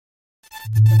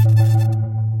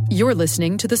You're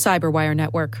listening to the Cyberwire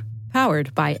Network,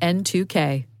 powered by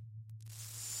N2K.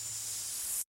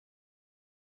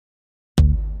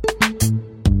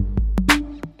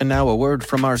 And now a word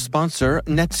from our sponsor,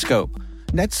 Netskope.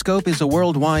 Netskope is a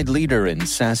worldwide leader in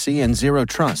SASE and Zero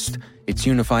Trust. Its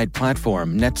unified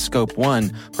platform, Netskope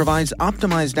One, provides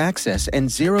optimized access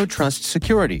and Zero Trust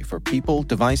security for people,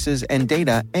 devices, and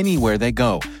data anywhere they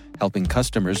go, helping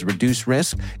customers reduce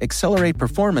risk, accelerate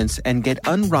performance, and get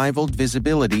unrivaled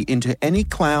visibility into any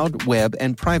cloud, web,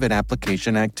 and private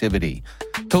application activity.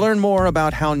 To learn more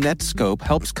about how Netskope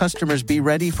helps customers be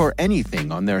ready for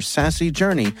anything on their SASE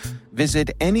journey, visit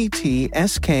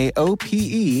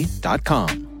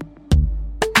netskope.com.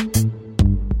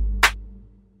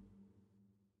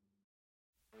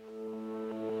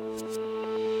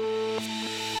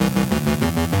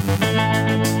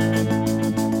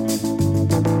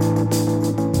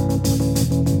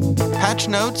 Patch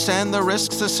notes and the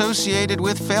risks associated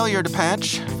with failure to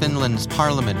patch. Finland's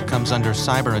parliament comes under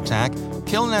cyber attack.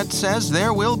 Killnet says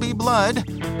there will be blood.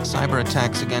 Cyber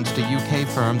attacks against a UK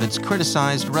firm that's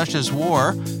criticized Russia's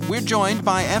war. We're joined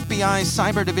by FBI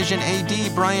Cyber Division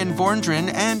AD Brian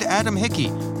Vorndren and Adam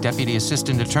Hickey, Deputy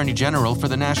Assistant Attorney General for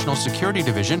the National Security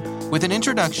Division, with an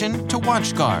introduction to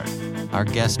WatchGuard. Our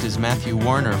guest is Matthew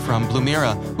Warner from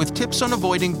Blumira with tips on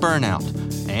avoiding burnout.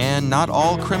 And not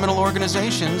all criminal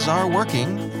organizations are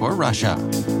working for Russia.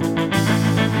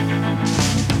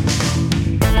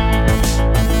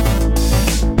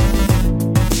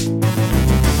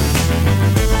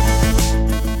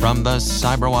 From the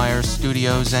Cyberwire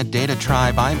studios at Data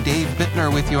Tribe, I'm Dave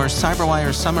Bittner with your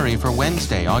Cyberwire summary for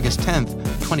Wednesday, August 10th,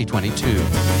 2022.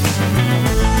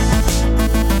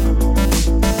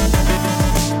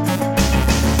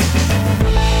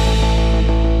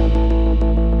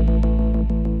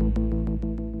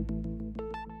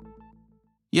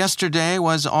 Yesterday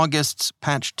was August's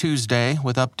Patch Tuesday,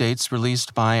 with updates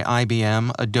released by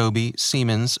IBM, Adobe,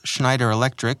 Siemens, Schneider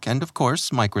Electric, and of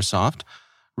course, Microsoft.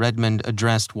 Redmond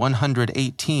addressed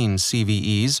 118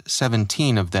 CVEs,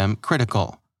 17 of them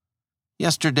critical.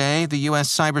 Yesterday, the U.S.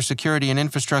 Cybersecurity and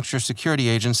Infrastructure Security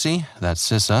Agency, that's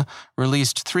CISA,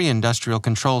 released 3 industrial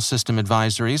control system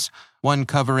advisories, one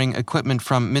covering equipment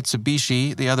from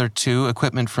Mitsubishi, the other 2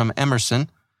 equipment from Emerson.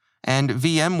 And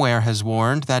VMware has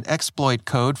warned that exploit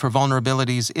code for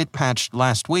vulnerabilities it patched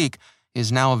last week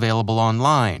is now available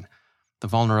online. The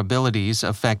vulnerabilities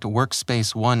affect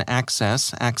Workspace ONE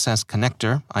Access, Access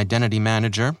Connector, Identity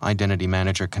Manager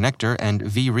Connector, and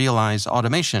vRealize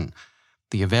Automation.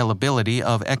 The availability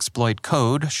of exploit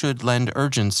code should lend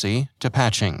urgency to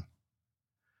patching.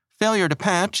 Failure to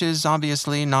patch is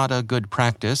obviously not a good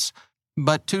practice,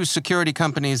 but 2 security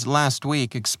companies last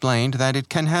week explained that it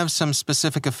can have some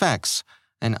specific effects.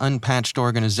 An unpatched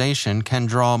organization can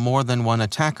draw more than one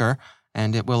attacker,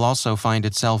 and it will also find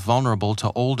itself vulnerable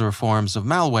to older forms of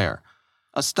malware.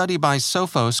 A study by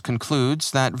Sophos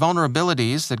concludes that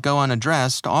vulnerabilities that go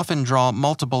unaddressed often draw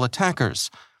multiple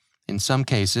attackers. In some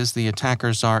cases, the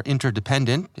attackers are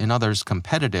interdependent, in others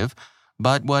competitive,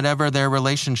 but whatever their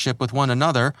relationship with one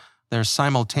another, their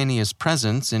simultaneous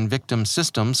presence in victim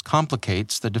systems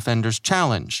complicates the defender's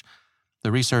challenge.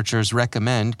 The researchers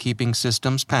recommend keeping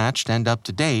systems patched and up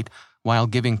to date while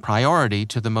giving priority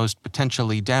to the most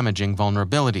potentially damaging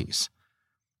vulnerabilities.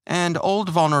 And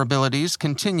old vulnerabilities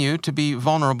continue to be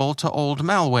vulnerable to old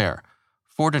malware.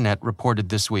 Fortinet reported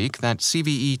this week that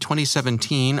CVE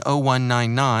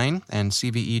 2017-0199 and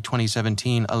CVE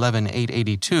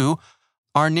 2017-11882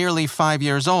 are nearly 5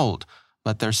 years old,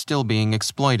 but they're still being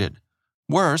exploited.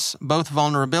 Worse, both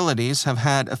vulnerabilities have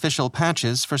had official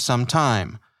patches for some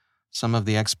time. Some of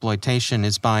the exploitation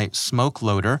is by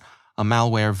SmokeLoader, a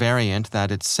malware variant that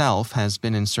itself has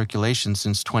been in circulation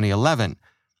since 2011.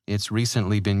 It's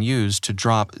recently been used to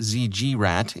drop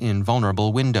ZGRAT in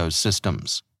vulnerable Windows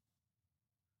systems.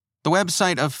 The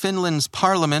website of Finland's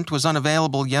parliament was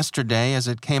unavailable yesterday as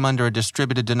it came under a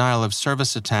distributed denial of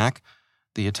service attack.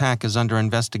 The attack is under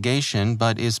investigation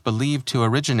but is believed to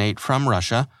originate from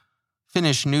Russia.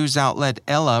 Finnish news outlet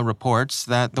Ella reports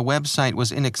that the website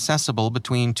was inaccessible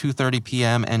between 2:30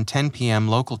 p.m. and 10 p.m.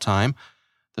 local time.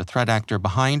 The threat actor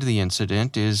behind the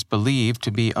incident is believed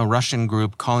to be a Russian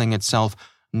group calling itself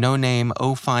No Name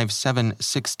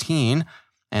 05716,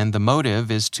 and the motive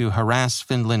is to harass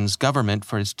Finland's government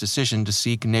for its decision to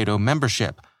seek NATO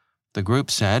membership. The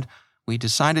group said, "We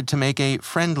decided to make a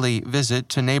friendly visit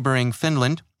to neighboring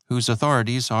Finland, whose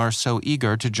authorities are so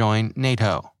eager to join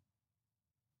NATO."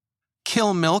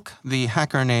 Killmilk, the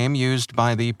hacker name used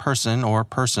by the person or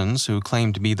persons who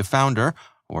claim to be the founder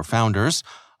or founders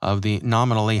of the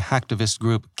nominally hacktivist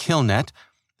group Killnet,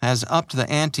 has upped the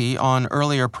ante on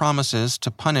earlier promises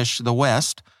to punish the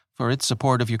West for its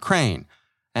support of Ukraine,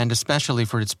 and especially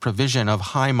for its provision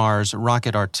of HIMARS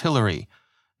rocket artillery.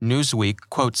 Newsweek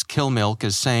quotes Killmilk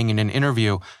as saying in an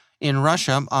interview, "In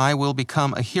Russia, I will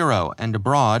become a hero and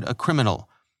abroad a criminal.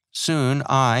 Soon,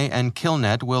 I and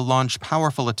Killnet will launch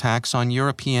powerful attacks on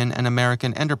European and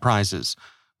American enterprises,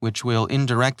 which will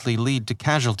indirectly lead to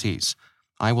casualties.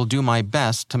 I will do my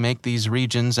best to make these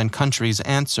regions and countries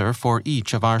answer for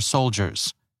each of our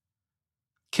soldiers."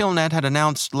 Killnet had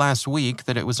announced last week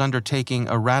that it was undertaking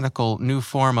a radical new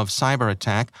form of cyber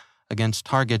attack against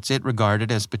targets it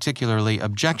regarded as particularly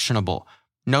objectionable,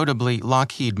 notably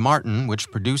Lockheed Martin,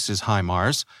 which produces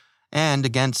HIMARS, and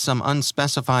against some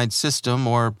unspecified system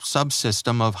or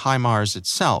subsystem of HIMARS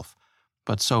itself,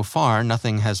 but so far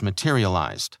nothing has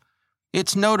materialized.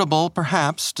 It's notable,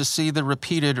 perhaps, to see the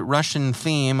repeated Russian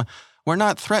theme, "We're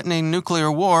not threatening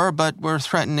nuclear war, but we're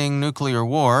threatening nuclear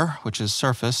war," which has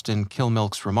surfaced in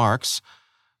Killmilk's remarks.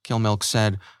 Killmilk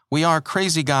said, "We are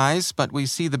crazy guys, but we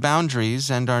see the boundaries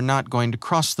and are not going to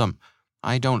cross them.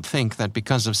 I don't think that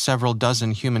because of several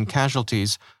dozen human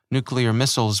casualties, nuclear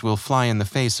missiles will fly in the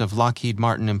face of Lockheed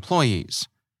Martin employees.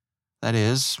 That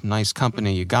is, nice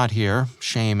company you got here,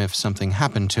 shame if something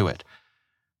happened to it."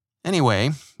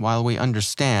 Anyway, while we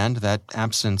understand that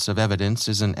absence of evidence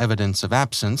is an evidence of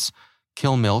absence,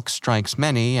 Killmilk strikes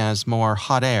many as more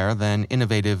hot air than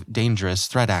innovative, dangerous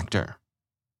threat actor.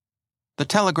 The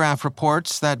Telegraph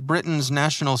reports that Britain's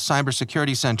National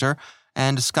Cybersecurity Centre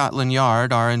and Scotland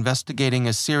Yard are investigating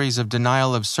a series of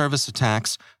denial-of-service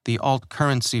attacks the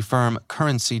alt-currency firm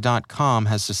Currency.com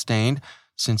has sustained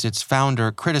since its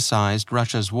founder criticized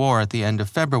Russia's war at the end of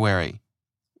February.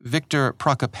 Victor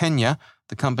Prokopenya,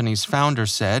 the company's founder,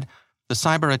 said, "The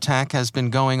cyber attack has been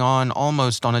going on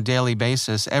almost on a daily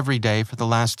basis every day for the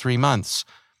last 3 months.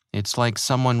 It's like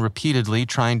someone repeatedly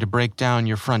trying to break down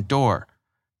your front door."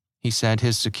 He said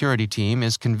his security team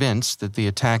is convinced that the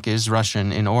attack is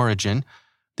Russian in origin.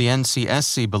 The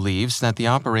NCSC believes that the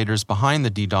operators behind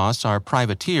the DDoS are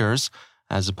privateers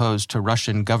as opposed to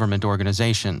Russian government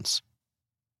organizations.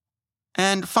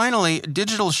 And finally,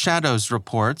 Digital Shadows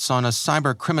reports on a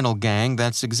cyber criminal gang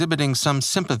that's exhibiting some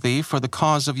sympathy for the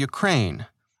cause of Ukraine.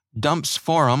 Dumps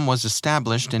Forum was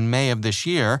established in May of this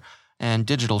year, and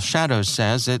Digital Shadows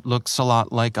says it looks a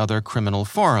lot like other criminal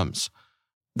forums.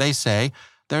 They say,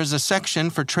 "There's a section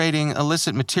for trading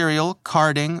illicit material,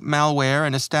 carding, malware,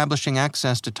 and establishing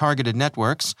access to targeted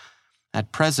networks.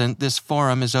 At present, this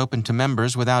forum is open to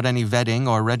members without any vetting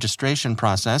or registration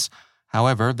process.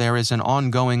 However, there is an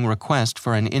ongoing request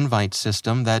for an invite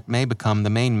system that may become the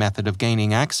main method of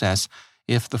gaining access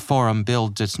if the forum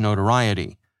builds its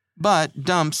notoriety. But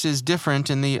Dumps is different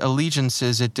in the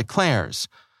allegiances it declares.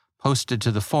 Posted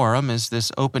to the forum is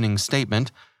this opening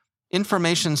statement: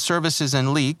 "Information services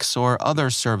and leaks or other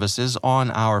services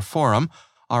on our forum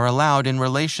are allowed in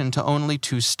relation to only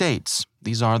 2 states.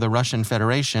 These are the Russian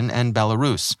Federation and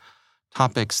Belarus.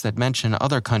 Topics that mention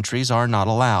other countries are not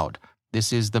allowed.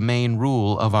 This is the main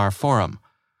rule of our forum."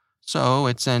 So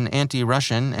it's an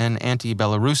anti-Russian and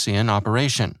anti-Belarusian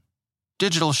operation.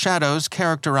 Digital Shadows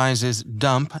characterizes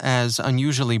Dump as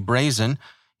unusually brazen,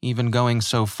 even going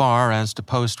so far as to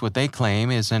post what they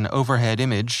claim is an overhead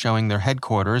image showing their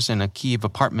headquarters in a Kyiv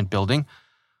apartment building.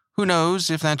 Who knows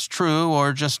if that's true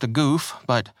or just a goof,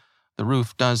 but the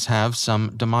roof does have some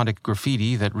demotic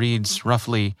graffiti that reads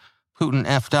roughly, "Putin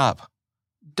effed up."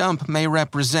 Dump may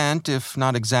represent, if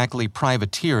not exactly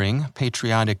privateering,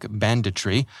 patriotic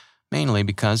banditry, mainly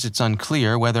because it's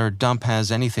unclear whether Dump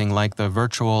has anything like the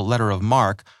virtual letter of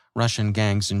marque Russian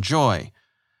gangs enjoy.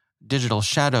 Digital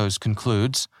Shadows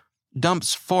concludes,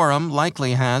 "Dump's forum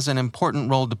likely has an important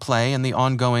role to play in the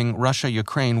ongoing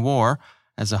Russia-Ukraine war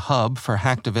as a hub for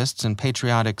hacktivists and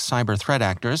patriotic cyber threat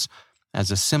actors,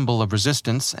 as a symbol of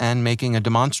resistance and making a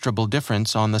demonstrable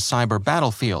difference on the cyber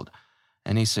battlefield.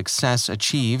 Any success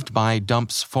achieved by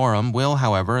Dump's forum will,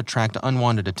 however, attract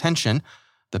unwanted attention.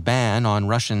 The ban on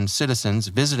Russian citizens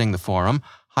visiting the forum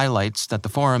highlights that the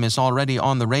forum is already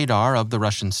on the radar of the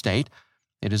Russian state.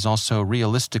 It is also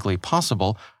realistically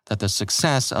possible that the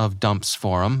success of Dump's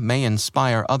forum may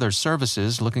inspire other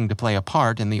services looking to play a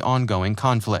part in the ongoing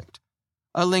conflict."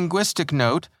 A linguistic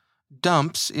note: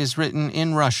 Dumps is written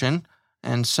in Russian,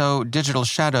 and so Digital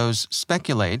Shadows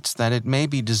speculates that it may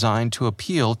be designed to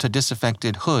appeal to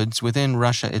disaffected hoods within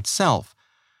Russia itself,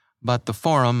 but the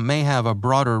forum may have a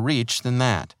broader reach than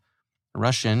that.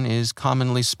 Russian is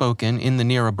commonly spoken in the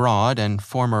near abroad and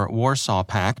former Warsaw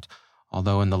Pact,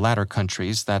 although in the latter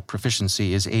countries that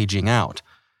proficiency is aging out.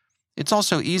 It's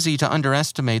also easy to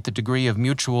underestimate the degree of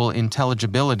mutual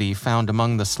intelligibility found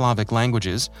among the Slavic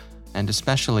languages. and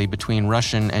especially between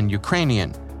Russian and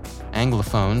Ukrainian.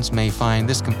 Anglophones may find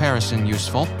this comparison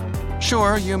useful.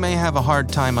 Sure, you may have a hard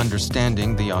time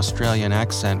understanding the Australian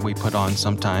accent we put on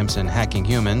sometimes in Hacking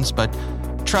Humans, but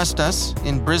trust us,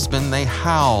 in Brisbane they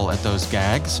howl at those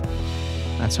gags.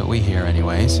 That's what we hear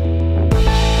anyways.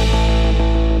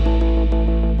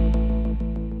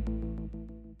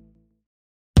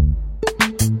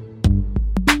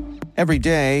 Every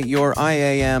day, your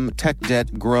IAM tech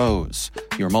debt grows.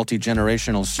 Your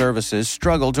multi-generational services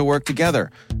struggle to work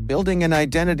together. Building an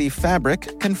identity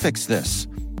fabric can fix this.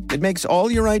 It makes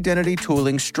all your identity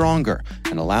tooling stronger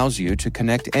and allows you to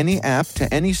connect any app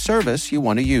to any service you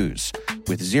want to use,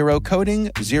 with zero coding,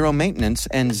 zero maintenance,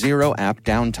 and zero app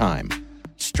downtime.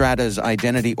 Strata's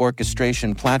identity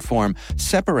orchestration platform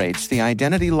separates the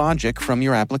identity logic from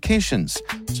your applications,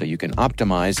 so you can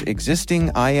optimize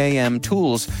existing IAM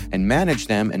tools and manage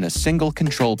them in a single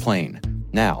control plane.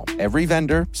 Now, every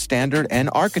vendor, standard,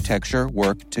 and architecture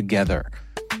work together.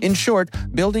 In short,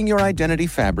 building your identity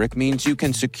fabric means you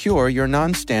can secure your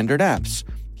non-standard apps,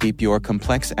 keep your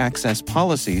complex access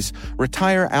policies,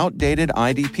 retire outdated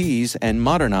IDPs, and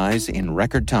modernize in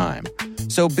record time.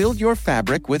 So build your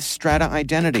fabric with Strata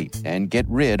Identity and get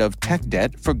rid of tech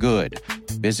debt for good.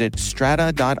 Visit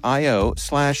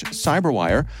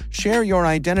strata.io/cyberwire, share your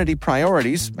identity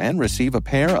priorities, and receive a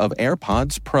pair of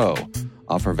AirPods Pro.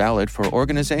 Offer valid for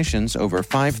organizations over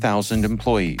 5,000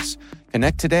 employees.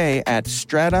 Connect today at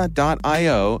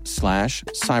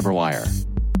strata.io/cyberwire.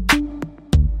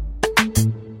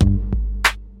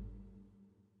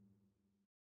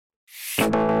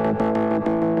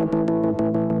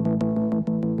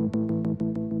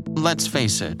 Let's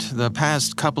face it, the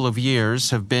past couple of years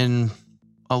have been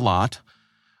a lot.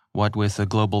 What with a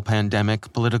global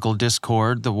pandemic, political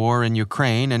discord, the war in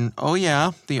Ukraine, and, oh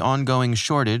yeah, the ongoing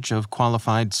shortage of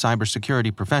qualified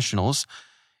cybersecurity professionals,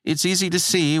 it's easy to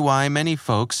see why many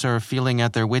folks are feeling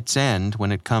at their wits' end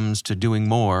when it comes to doing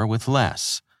more with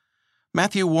less.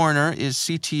 Matthew Warner is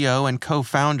CTO and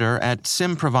co-founder at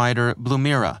SIM provider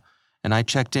Blumira, and I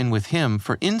checked in with him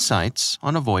for insights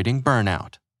on avoiding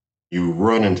burnout. You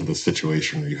run into the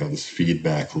situation where you have this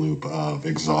feedback loop of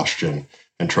exhaustion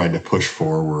and trying to push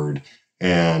forward.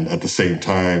 And at the same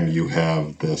time, you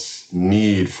have this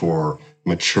need for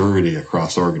maturity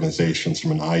across organizations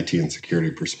from an IT and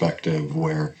security perspective,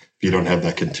 where if you don't have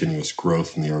that continuous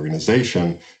growth in the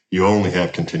organization, you only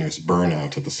have continuous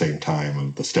burnout at the same time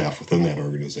of the staff within that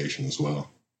organization as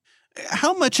well.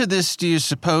 How much of this do you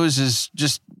suppose is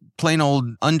just plain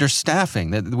old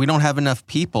understaffing, that we don't have enough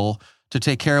people to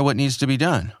take care of what needs to be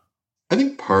done? I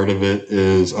think part of it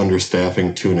is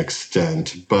understaffing to an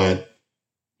extent, but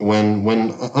when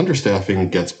understaffing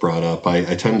gets brought up, I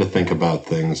tend to think about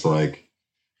things like,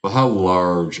 well, how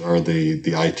large are the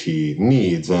IT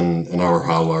needs and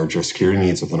how large are security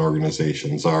needs within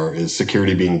organizations? Is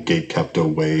security being gate-kept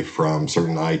away from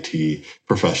certain IT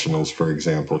professionals, for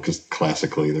example? Because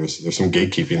classically, there's some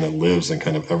gatekeeping that lives in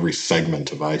kind of every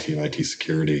segment of IT and IT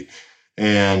security.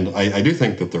 And I do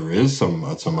think that there is some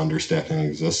understaffing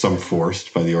exists, some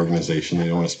forced by the organization. They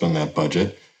don't want to spend that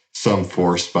budget. Some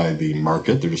forced by the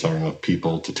market. There just aren't enough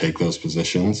people to take those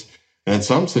positions. And in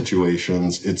some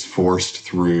situations, it's forced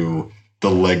through the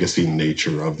legacy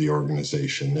nature of the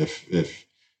organization. If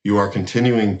you are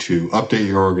continuing to update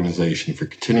your organization, if you're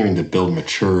continuing to build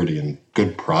maturity and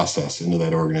good process into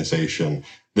that organization,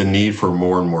 the need for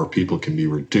more and more people can be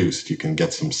reduced. You can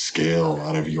get some scale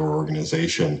out of your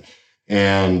organization.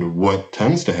 And what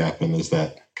tends to happen is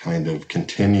that kind of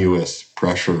continuous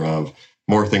pressure of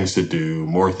more things to do,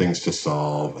 more things to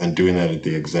solve, and doing that at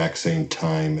the exact same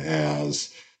time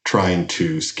as trying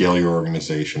to scale your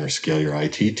organization or scale your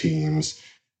IT teams.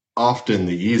 Often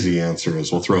the easy answer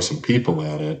is we'll throw some people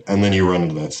at it, and then you run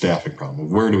into that staffing problem.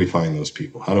 Where do we find those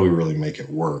people? How do we really make it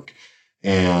work?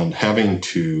 And having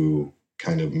to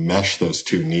kind of mesh those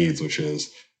two needs, which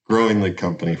is growing the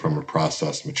company from a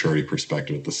process maturity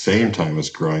perspective at the same time as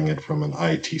growing it from an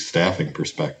IT staffing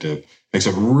perspective, makes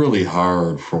it really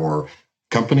hard for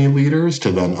company leaders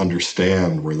to then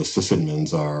understand where the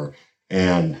sysadmins are,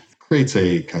 and creates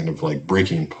a kind of like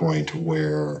breaking point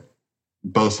where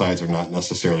both sides are not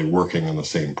necessarily working on the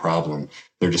same problem.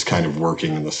 They're just kind of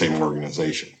working in the same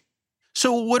organization.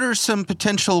 So what are some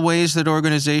potential ways that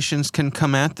organizations can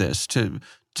come at this to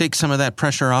take some of that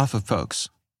pressure off of folks?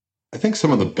 I think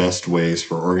some of the best ways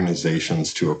for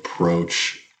organizations to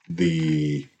approach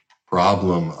the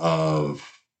problem of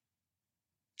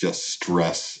just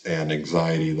stress and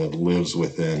anxiety that lives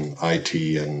within IT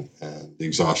and the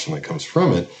exhaustion that comes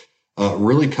from it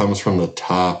really comes from the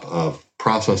top of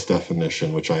process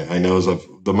definition, which I know is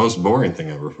the most boring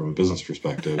thing ever from a business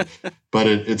perspective, but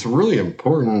it's really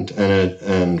important.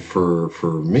 And for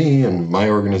me and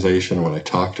my organization, when I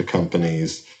talk to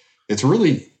companies, it's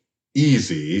really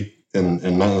easy and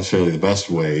not necessarily the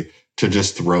best way to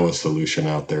just throw a solution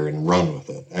out there and run with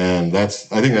it. And I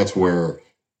think that's where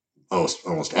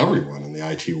almost everyone in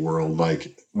the IT world,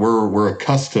 like we're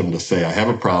accustomed to say, I have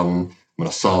a problem, I'm going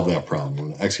to solve that problem, I'm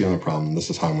going to execute on the problem, this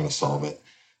is how I'm going to solve it.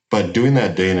 But doing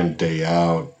that day in and day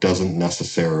out doesn't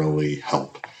necessarily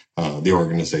help the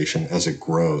organization as it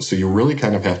grows. So you really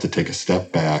kind of have to take a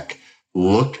step back,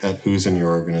 look at who's in your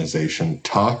organization,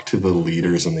 talk to the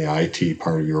leaders in the IT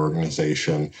part of your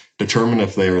organization, determine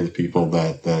if they are the people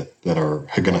that are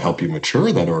going to help you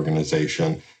mature that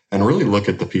organization, and really look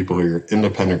at the people who are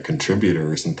independent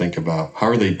contributors and think about how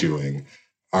are they doing?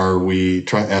 Are we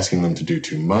asking them to do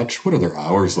too much? What are their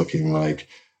hours looking like?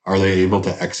 Are they able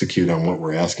to execute on what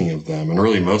we're asking of them? And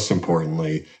really, most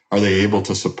importantly, are they able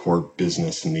to support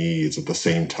business needs at the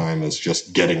same time as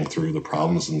just getting through the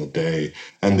problems in the day?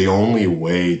 And the only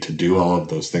way to do all of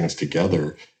those things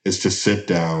together is to sit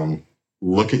down,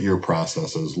 look at your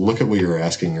processes, look at what you're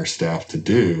asking your staff to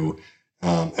do,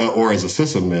 or as a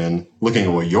sysadmin, looking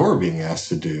at what you're being asked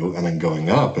to do and then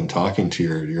going up and talking to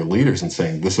your leaders and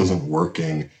saying, this isn't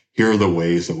working. Here are the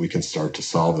ways that we can start to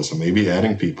solve this, and maybe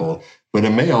adding people. But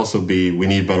it may also be we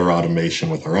need better automation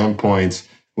with our endpoints.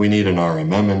 We need an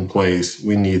RMM in place.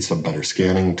 We need some better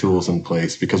scanning tools in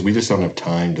place because we just don't have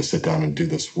time to sit down and do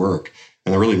this work.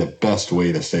 And really the best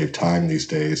way to save time these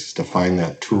days is to find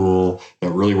that tool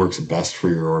that really works best for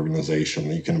your organization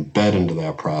that you can embed into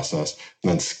that process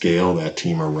and then scale that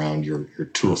team around your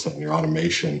tool set and your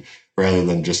automation rather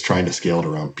than just trying to scale it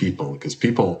around people, because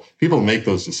people make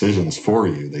those decisions for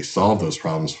you. They solve those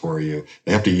problems for you.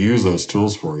 They have to use those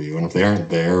tools for you. And if they aren't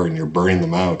there and you're burning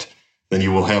them out, then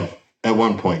you will have at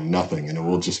one point nothing, and it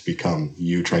will just become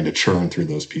you trying to churn through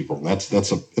those people. And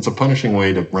it's a punishing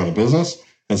way to run a business,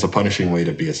 and it's a punishing way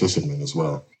to be a sysadmin as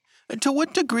well. To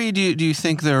what degree do you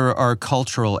think there are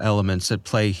cultural elements at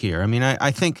play here? I mean,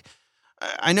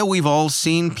 I know we've all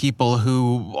seen people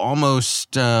who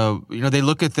almost, they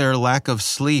look at their lack of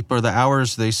sleep or the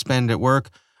hours they spend at work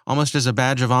almost as a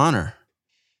badge of honor.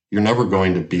 You're never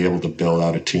going to be able to build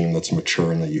out a team that's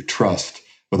mature and that you trust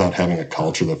without having a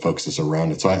culture that focuses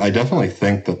around it. So I definitely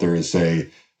think that there is a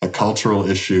cultural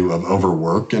issue of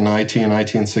overwork in IT and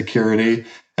IT and security.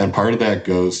 And part of that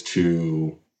goes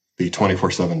to the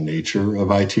 24/7 nature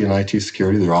of IT and IT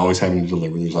security. They're always having to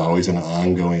deliver. There's always an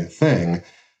ongoing thing.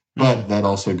 But that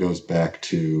also goes back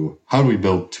to how do we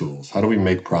build tools? How do we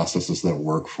make processes that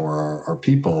work for our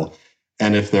people?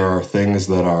 And if there are things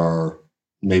that are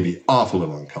maybe off a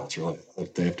little on culture, like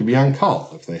if they have to be on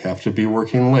call, if they have to be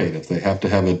working late, if they have to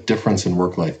have a difference in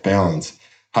work-life balance,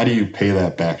 how do you pay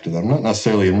that back to them? Not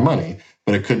necessarily in money,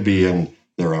 but it could be in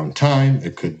their own time.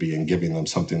 It could be in giving them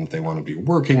something that they want to be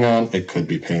working on. It could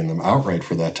be paying them outright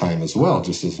for that time as well,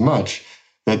 just as much.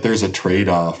 That there's a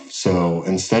trade-off. So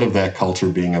instead of that culture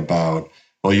being about,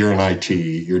 well, you're in IT,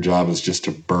 your job is just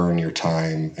to burn your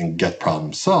time and get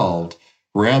problems solved,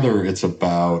 rather it's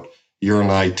about, you're in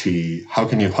IT, how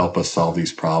can you help us solve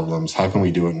these problems? How can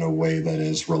we do it in a way that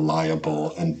is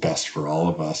reliable and best for all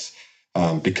of us?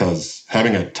 Because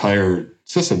having a tired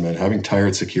sysadmin, having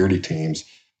tired security teams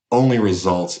only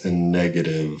results in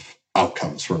negative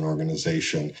outcomes for an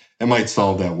organization. It might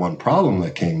solve that one problem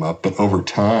that came up, but over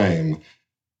time,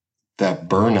 that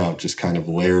burnout just kind of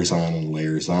layers on and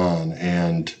layers on.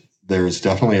 And there's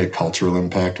definitely a cultural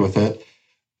impact with it.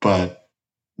 But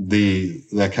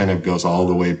that kind of goes all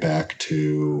the way back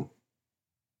to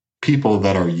people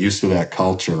that are used to that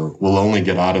culture will only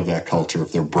get out of that culture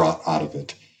if they're brought out of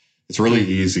it. It's really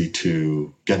easy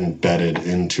to get embedded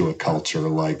into a culture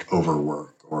like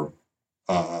overwork or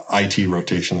IT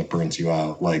rotation that burns you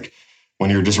out. Like when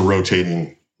you're just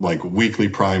rotating like weekly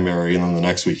primary and then the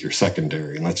next week you're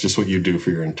secondary, and that's just what you do for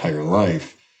your entire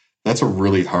life. That's a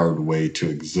really hard way to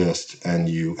exist. And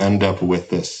you end up with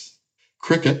this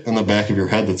cricket in the back of your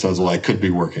head that says, well, I could be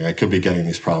working. I could be getting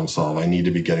these problems solved. I need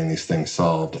to be getting these things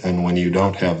solved. And when you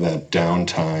don't have that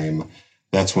downtime,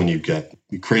 that's when you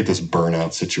create this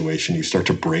burnout situation. You start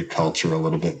to break culture a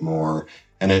little bit more.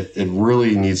 And it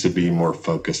really needs to be more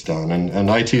focused on. And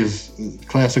IT is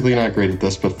classically not great at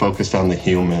this, but focused on the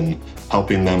human,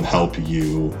 helping them help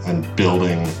you and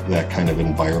building that kind of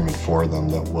environment for them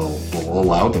that will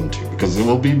allow them to. Because it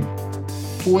will be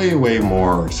way, way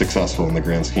more successful in the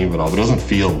grand scheme of it all, but it doesn't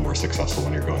feel more successful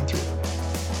when you're going through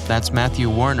it. That's Matthew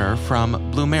Warner from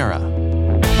Blumera.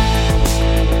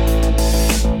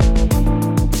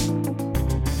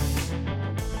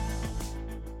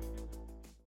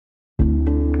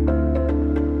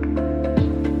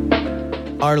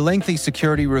 Are lengthy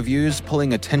security reviews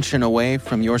pulling attention away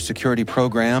from your security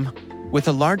program? With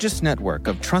the largest network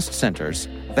of trust centers,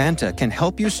 Vanta can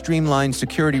help you streamline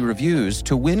security reviews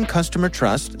to win customer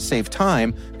trust, save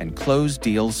time, and close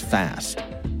deals fast.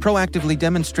 Proactively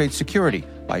demonstrate security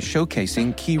by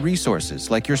showcasing key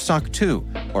resources like your SOC 2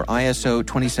 or ISO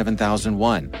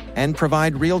 27001 and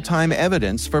provide real-time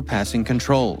evidence for passing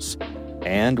controls.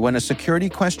 And when a security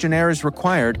questionnaire is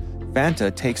required,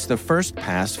 Vanta takes the first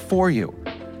pass for you.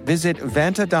 Visit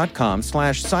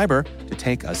vanta.com/cyber to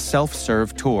take a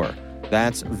self-serve tour.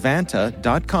 That's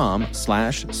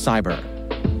vanta.com/cyber.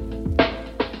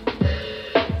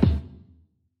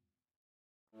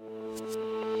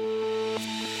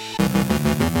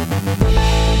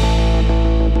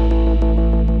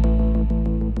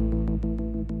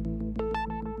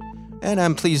 And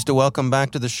I'm pleased to welcome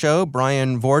back to the show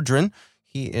Brian Vordran.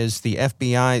 He is the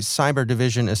FBI Cyber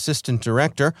Division Assistant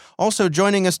Director. Also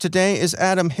joining us today is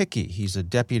Adam Hickey. He's a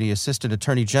Deputy Assistant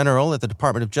Attorney General at the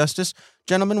Department of Justice.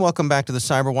 Gentlemen, welcome back to the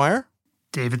Cyberwire.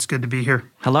 Dave, it's good to be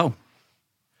here. Hello.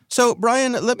 So,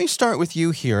 Brian, let me start with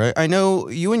you here. I know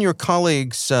you and your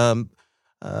colleagues, as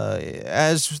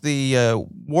the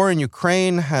war in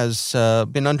Ukraine has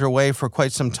been underway for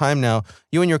quite some time now,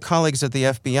 you and your colleagues at the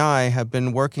FBI have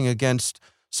been working against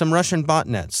some Russian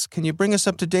botnets. Can you bring us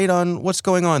up to date on what's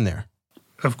going on there?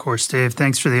 Of course, Dave.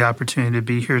 Thanks for the opportunity to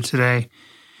be here today.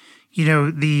 You know,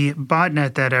 the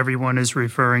botnet that everyone is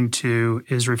referred to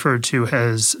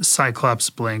as Cyclops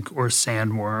Blink or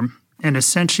Sandworm. And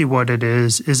essentially what it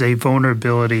is a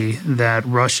vulnerability that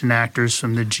Russian actors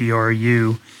from the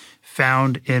GRU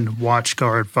found in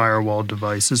WatchGuard firewall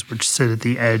devices, which sit at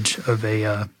the edge of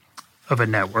a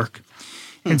network.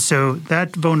 And so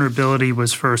that vulnerability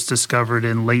was first discovered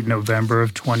in late November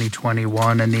of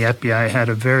 2021, and the FBI had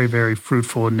a very, very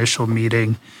fruitful initial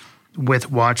meeting with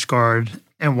WatchGuard,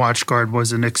 and WatchGuard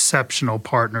was an exceptional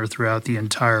partner throughout the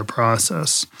entire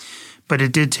process. But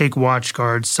it did take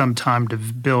WatchGuard some time to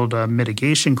build a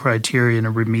mitigation criteria and a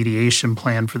remediation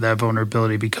plan for that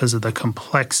vulnerability because of the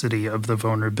complexity of the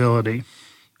vulnerability.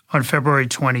 On February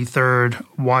 23rd,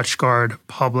 WatchGuard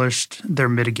published their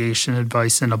mitigation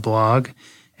advice in a blog,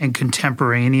 and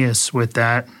contemporaneous with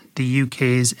that, the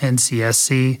UK's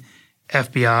NCSC,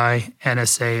 FBI,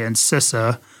 NSA, and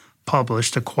CISA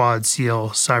published a Quad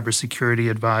Seal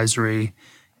cybersecurity advisory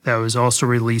that was also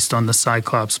released on the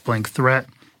Cyclops Blink threat,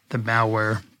 the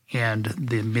malware, and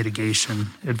the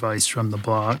mitigation advice from the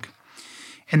blog.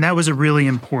 And that was a really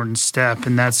important step.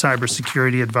 And that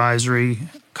cybersecurity advisory,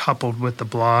 coupled with the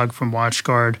blog from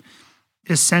WatchGuard,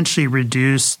 essentially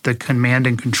reduced the command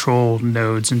and control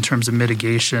nodes in terms of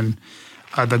mitigation.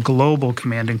 The global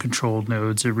command and control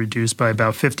nodes are reduced by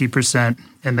about 50%,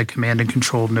 and the command and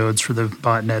control nodes for the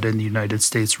botnet in the United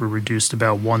States were reduced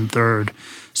about 1/3.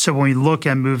 So when we look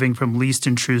at moving from least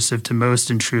intrusive to most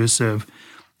intrusive,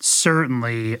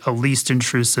 certainly a least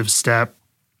intrusive step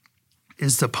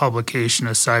is the publication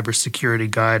of cybersecurity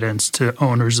guidance to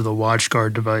owners of the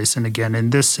WatchGuard device. And again,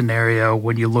 in this scenario,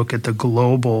 when you look at the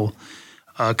global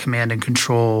command and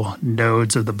control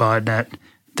nodes of the botnet,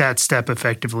 that step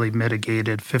effectively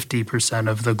mitigated 50%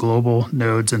 of the global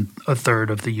nodes and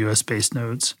 1/3 of the US-based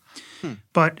nodes.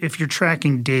 But if you're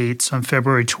tracking dates, on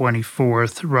February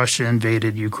 24th, Russia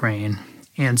invaded Ukraine.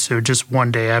 And so just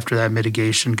one day after that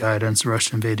mitigation guidance,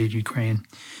 Russia invaded Ukraine.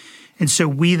 And so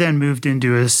we then moved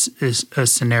into a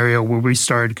scenario where we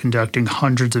started conducting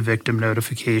hundreds of victim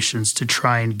notifications to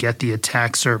try and get the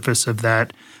attack surface of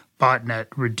that botnet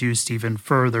reduced even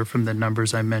further from the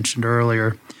numbers I mentioned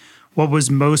earlier. What was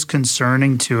most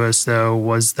concerning to us, though,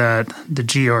 was that the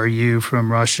GRU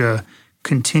from Russia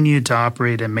continued to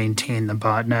operate and maintain the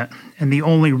botnet. And the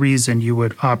only reason you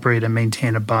would operate and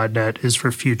maintain a botnet is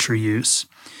for future use.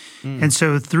 And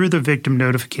so through the victim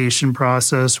notification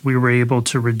process, we were able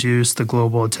to reduce the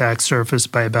global attack surface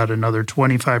by about another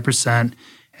 25%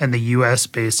 and the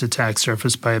US-based attack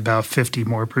surface by about 50%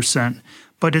 more.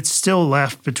 But it's still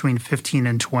left between 15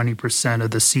 and 20% of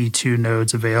the C2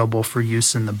 nodes available for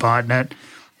use in the botnet.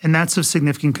 And that's of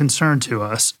significant concern to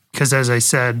us because, as I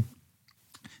said,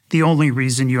 the only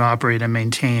reason you operate and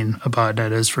maintain a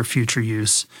botnet is for future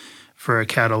use for a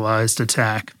catalyzed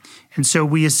attack. And so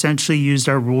we essentially used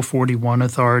our Rule 41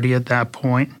 authority at that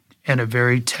point and a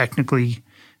very technical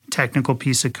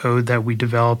piece of code that we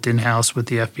developed in-house with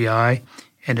the FBI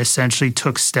and essentially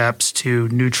took steps to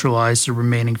neutralize the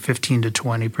remaining 15 to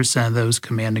 20% of those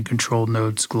command and control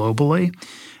nodes globally.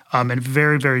 And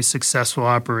very, very successful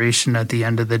operation at the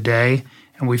end of the day.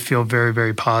 And we feel very,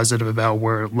 very positive about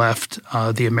where it left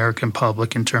the American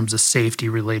public in terms of safety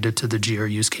related to the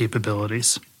GRU's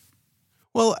capabilities.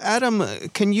 Well, Adam,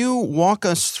 can you walk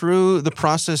us through the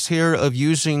process here of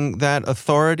using that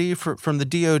authority from the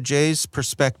DOJ's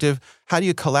perspective? How do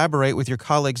you collaborate with your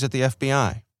colleagues at the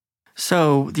FBI?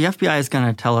 So the FBI is going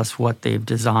to tell us what they've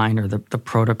designed or the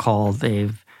protocol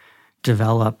they've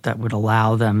developed that would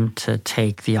allow them to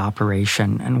take the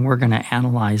operation. And we're going to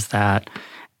analyze that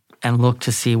and look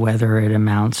to see whether it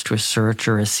amounts to a search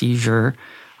or a seizure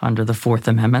under the Fourth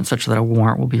Amendment, such that a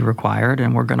warrant will be required.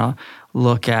 And we're going to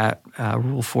look at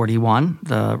Rule 41,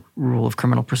 the rule of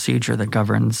criminal procedure that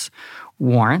governs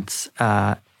warrants,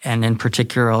 and in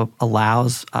particular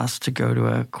allows us to go to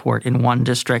a court in one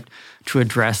district to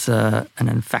address an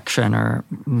infection or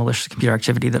malicious computer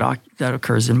activity that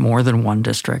occurs in more than one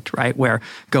district, right? Where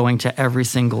going to every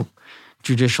single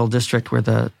judicial district where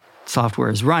the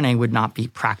software is running would not be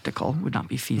practical, would not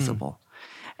be feasible.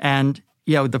 And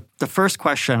the first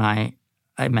question I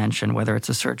mentioned, whether it's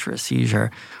a search or a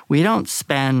seizure, we don't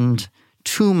spend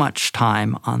too much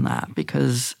time on that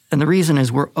and the reason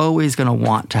is we're always going to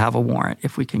want to have a warrant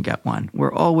if we can get one.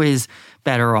 We're always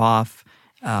better off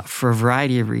for a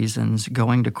variety of reasons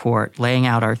going to court, laying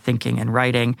out our thinking in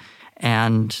writing,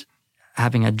 and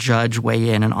having a judge weigh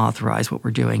in and authorize what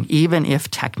we're doing, even if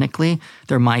technically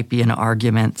there might be an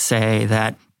argument, say,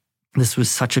 that this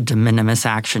was such a de minimis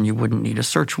action, you wouldn't need a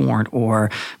search warrant, or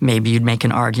maybe you'd make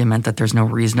an argument that there's no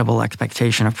reasonable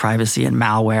expectation of privacy in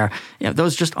malware.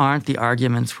 Those just aren't the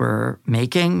arguments we're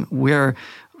making. We're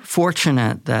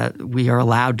fortunate that we are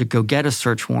allowed to go get a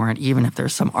search warrant, even if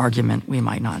there's some argument we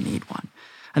might not need one.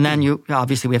 And then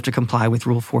obviously we have to comply with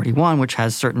Rule 41, which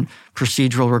has certain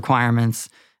procedural requirements,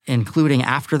 including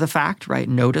after the fact, right?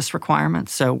 Notice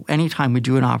requirements. So anytime we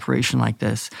do an operation like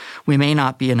this, we may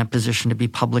not be in a position to be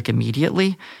public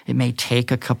immediately. It may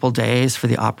take a couple days for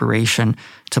the operation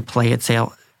to play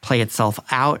itself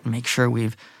out and make sure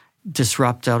we've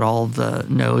disrupted all the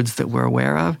nodes that we're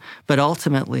aware of. But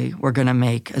ultimately, we're going to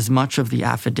make as much of the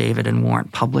affidavit and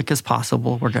warrant public as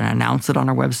possible. We're going to announce it on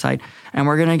our website, and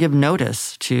we're going to give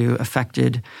notice to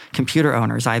affected computer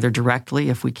owners, either directly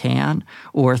if we can,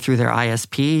 or through their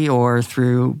ISP, or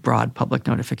through broad public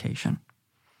notification.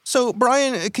 So,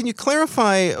 Brian, can you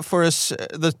clarify for us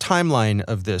the timeline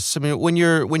of this? I mean, when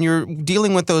you're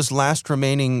dealing with those last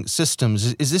remaining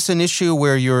systems, is this an issue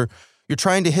where you're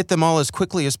trying to hit them all as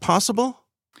quickly as possible?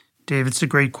 Dave, it's a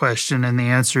great question, and the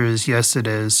answer is yes, it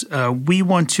is. We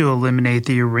want to eliminate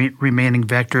the remaining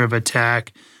vector of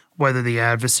attack, whether the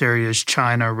adversary is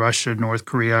China, Russia, North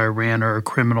Korea, Iran, or a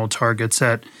criminal target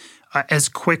set, as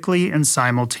quickly and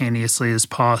simultaneously as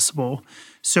possible.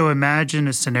 So imagine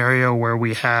a scenario where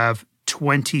we have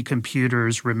 20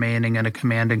 computers remaining in a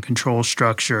command and control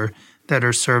structure that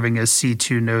are serving as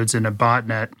C2 nodes in a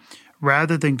botnet.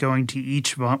 Rather than going to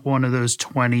each one of those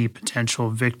 20 potential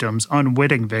victims,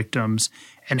 unwitting victims,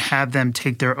 and have them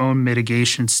take their own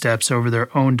mitigation steps over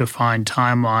their own defined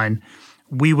timeline,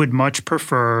 we would much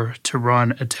prefer to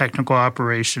run a technical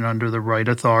operation under the right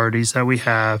authorities that we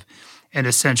have and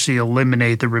essentially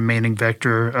eliminate the remaining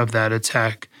vector of that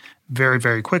attack very,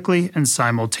 very quickly and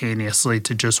simultaneously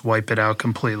to just wipe it out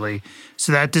completely.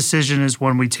 So that decision is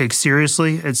one we take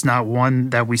seriously. It's not one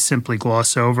that we simply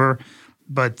gloss over.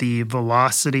 But the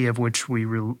velocity at which we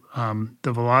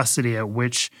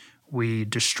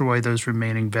destroy those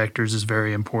remaining vectors is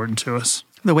very important to us.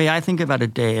 The way I think about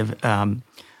it, Dave,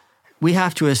 we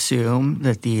have to assume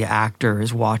that the actor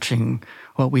is watching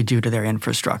what we do to their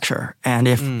infrastructure. And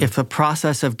if the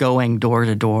process of going door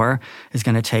to door is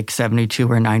going to take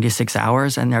 72 or 96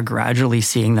 hours and they're gradually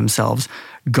seeing themselves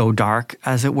go dark,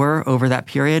 as it were, over that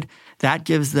period, that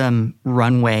gives them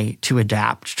runway to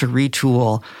adapt, to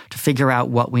retool, to figure out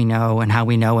what we know and how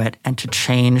we know it, and to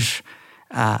change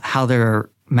how their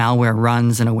malware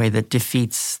runs in a way that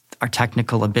defeats our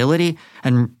technical ability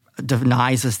and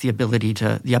denies us the ability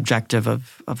to the objective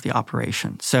of the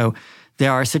operation. So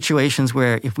there are situations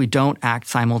where if we don't act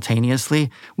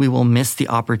simultaneously, we will miss the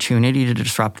opportunity to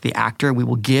disrupt the actor. We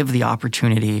will give the actor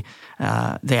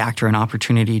an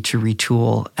opportunity to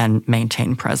retool and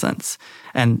maintain presence.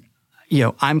 And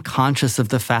I'm conscious of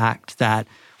the fact that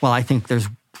while I think there's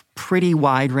pretty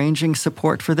wide-ranging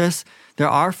support for this, there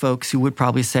are folks who would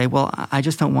probably say, well, I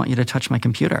just don't want you to touch my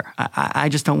computer. I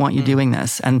just don't want you doing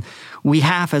this. And we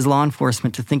have, as law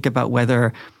enforcement, to think about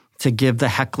whether to give the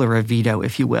heckler a veto,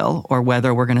 if you will, or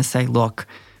whether we're going to say, look,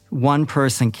 one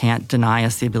person can't deny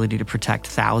us the ability to protect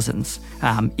thousands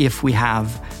if we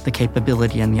have the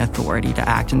capability and the authority to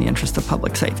act in the interest of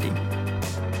public safety.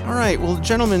 All right. Well,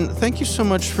 gentlemen, thank you so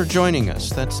much for joining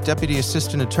us. That's Deputy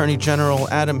Assistant Attorney General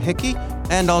Adam Hickey,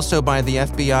 and also by the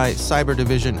FBI Cyber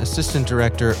Division Assistant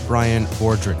Director Brian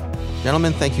Boardron.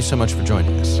 Gentlemen, thank you so much for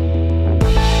joining us.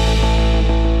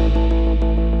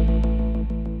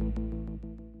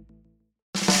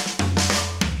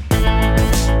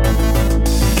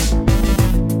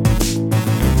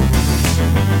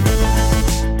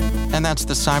 That's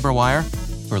the Cyberwire.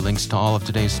 For links to all of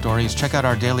today's stories, check out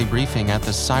our daily briefing at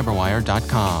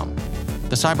thecyberwire.com.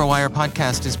 The Cyberwire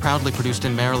podcast is proudly produced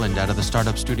in Maryland out of the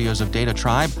startup studios of Data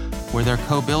Tribe, where they're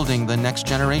co-building the next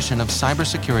generation of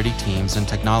cybersecurity teams and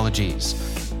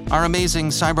technologies. Our amazing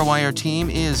Cyberwire team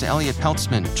is Elliot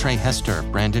Peltzman, Trey Hester,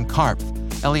 Brandon Karpf,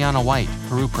 Eliana White,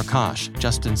 Haru Prakash,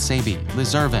 Justin Sabi,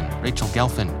 Liz Irvin, Rachel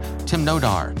Gelfin, Tim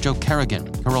Nodar, Joe Kerrigan,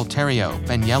 Carol Terrio,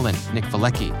 Ben Yellen, Nick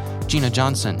Valecki, Gina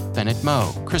Johnson, Bennett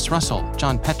Moe, Chris Russell,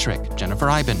 John Petrick, Jennifer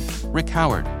Iben, Rick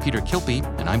Howard, Peter Kilpie,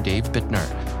 and I'm Dave Bittner.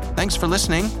 Thanks for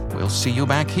listening. We'll see you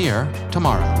back here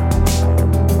tomorrow.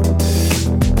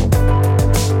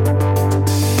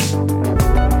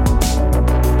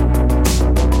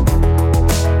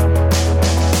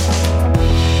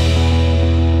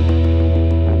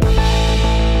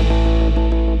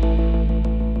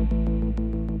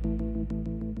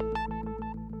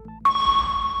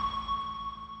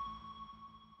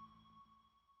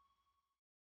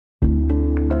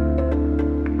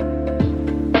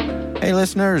 Hey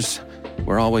listeners,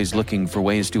 we're always looking for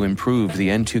ways to improve the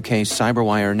N2K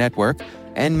Cyberwire network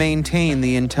and maintain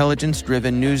the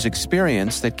intelligence-driven news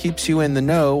experience that keeps you in the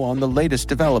know on the latest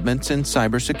developments in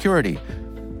cybersecurity.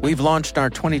 We've launched our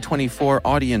 2024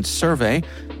 audience survey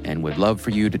and would love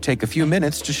for you to take a few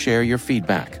minutes to share your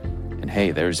feedback. And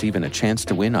hey, there's even a chance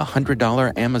to win a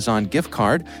 $100 Amazon gift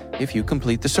card if you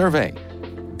complete the survey.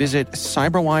 Visit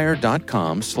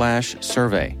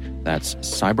cyberwire.com/survey. That's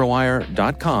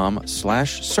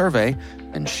cyberwire.com/survey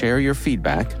and share your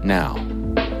feedback now.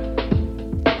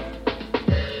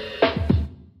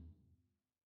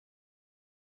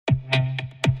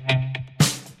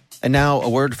 And now a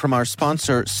word from our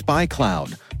sponsor,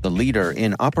 SpyCloud, the leader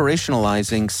in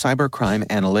operationalizing cybercrime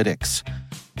analytics.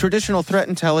 Traditional threat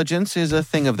intelligence is a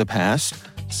thing of the past.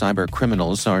 Cyber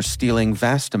criminals are stealing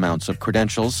vast amounts of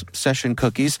credentials, session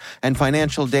cookies, and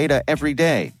financial data every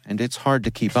day, and it's hard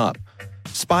to keep up.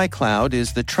 SpyCloud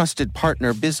is the trusted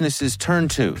partner businesses turn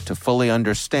to fully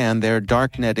understand their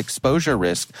darknet exposure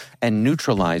risk and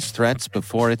neutralize threats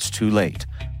before it's too late.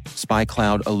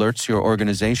 SpyCloud alerts your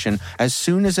organization as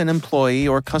soon as an employee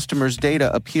or customer's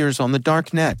data appears on the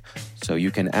darknet, so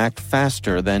you can act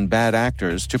faster than bad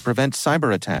actors to prevent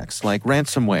cyber attacks like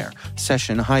ransomware,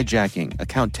 session hijacking,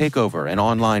 account takeover, and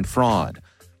online fraud.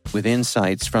 With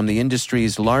insights from the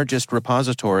industry's largest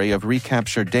repository of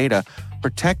recaptured data,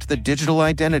 protect the digital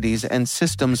identities and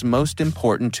systems most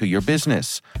important to your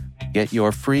business. Get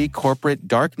your free corporate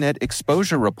darknet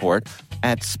exposure report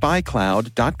at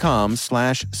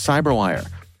spycloud.com/cyberwire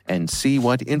and see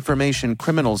what information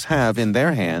criminals have in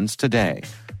their hands today.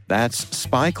 That's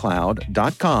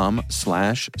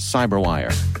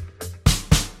spycloud.com/cyberwire.